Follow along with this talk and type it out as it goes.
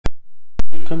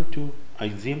Welcome to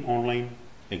ICM-Online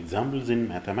Examples in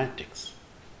Mathematics.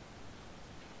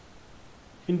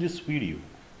 In this video,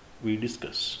 we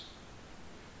discuss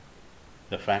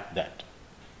the fact that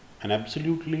an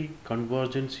absolutely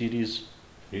convergent series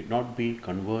need not be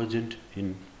convergent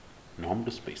in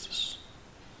normed spaces.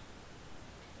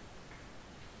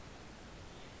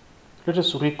 Let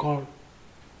us recall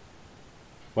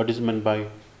what is meant by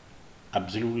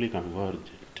absolutely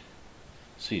convergent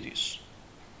series.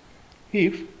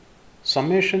 If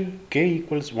summation k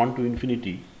equals 1 to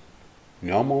infinity,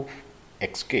 norm of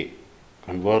xk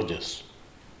converges,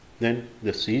 then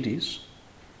the series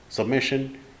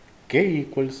summation k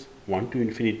equals 1 to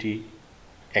infinity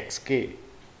xk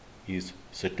is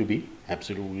said to be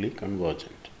absolutely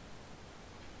convergent.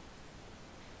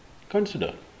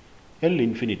 Consider L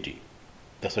infinity,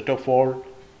 the set of all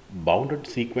bounded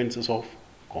sequences of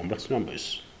complex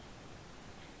numbers.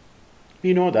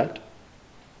 We know that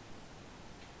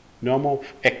norm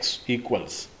of x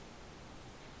equals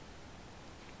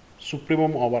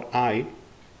supremum over I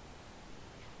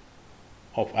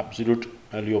of absolute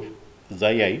value of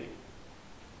xi I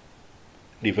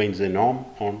defines a norm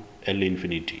on L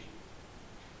infinity.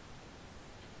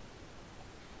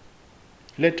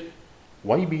 Let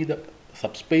Y be the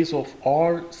subspace of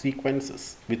all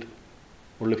sequences with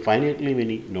only finitely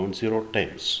many non-zero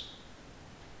terms.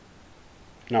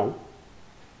 Now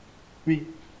we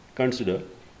consider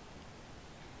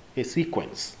a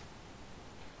sequence,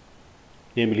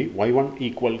 namely y1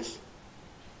 equals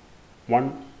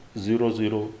 1 0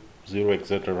 0 0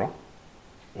 etc.,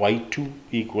 y2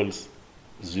 equals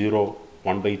 0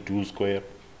 1 by 2 square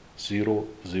 0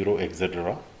 0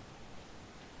 etc.,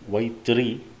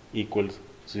 y3 equals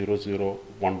 0 0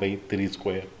 1 by 3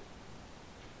 square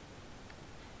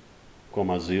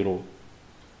comma 0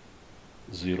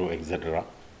 0 etc.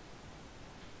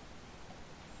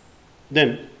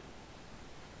 Then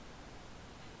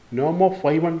norm of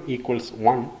y1 equals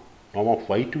 1, norm of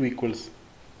y2 equals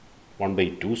 1 by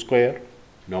 2 square,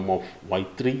 norm of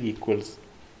y3 equals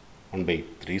 1 by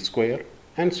 3 square,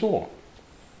 and so on.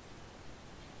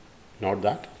 Note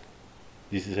that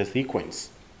this is a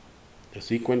sequence. The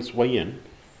sequence yn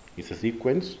is a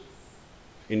sequence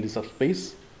in the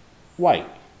subspace y.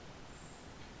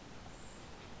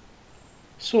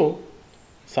 So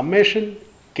summation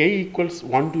k equals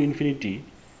 1 to infinity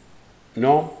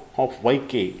norm of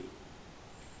yk,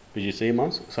 which is same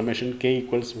as summation k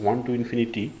equals 1 to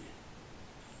infinity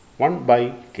 1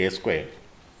 by k square,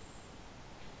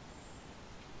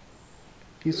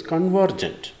 is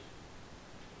convergent.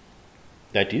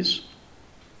 That is,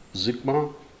 sigma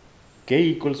k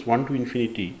equals 1 to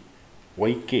infinity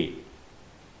yk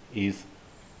is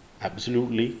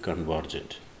absolutely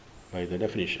convergent by the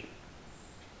definition.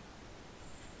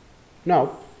 Now,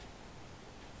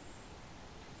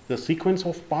 the sequence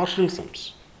of partial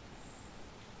sums,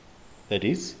 that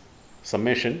is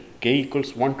summation k equals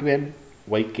 1 to n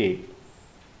yk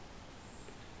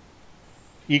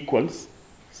equals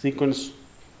sequence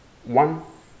 1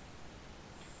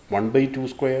 1 by 2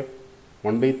 square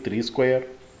 1 by 3 square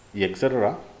etc.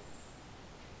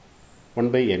 1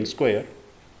 by n square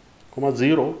comma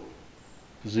 0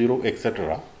 0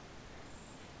 etc.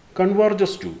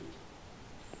 converges to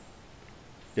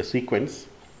the sequence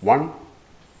 1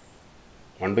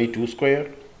 1 by 2 square,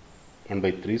 1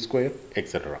 by 3 square,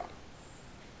 etc.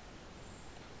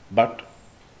 But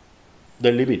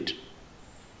the limit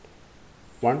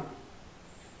 1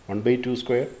 1 by 2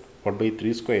 square, 1 by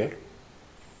 3 square,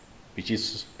 which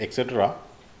is etc.,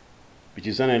 which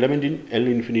is an element in L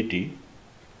infinity,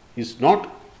 is not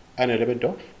an element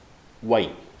of y.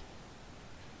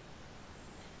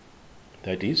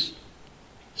 That is,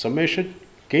 summation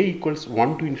k equals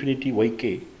 1 to infinity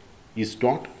yk is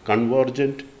not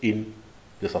convergent in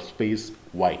the subspace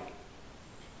y.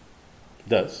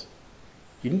 Thus,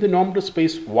 in the normed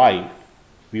space y,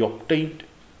 we obtained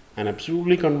an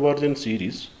absolutely convergent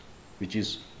series which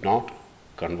is not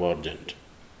convergent.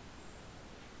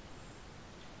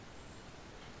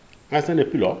 As an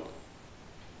epilogue,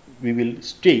 we will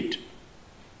state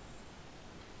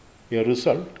a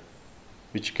result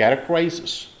which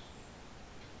characterizes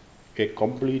a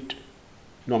complete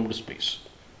normed space.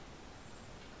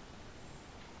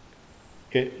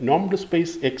 A normed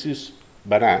space X is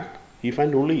Banach if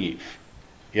and only if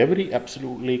every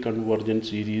absolutely convergent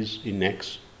series in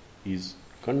X is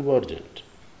convergent.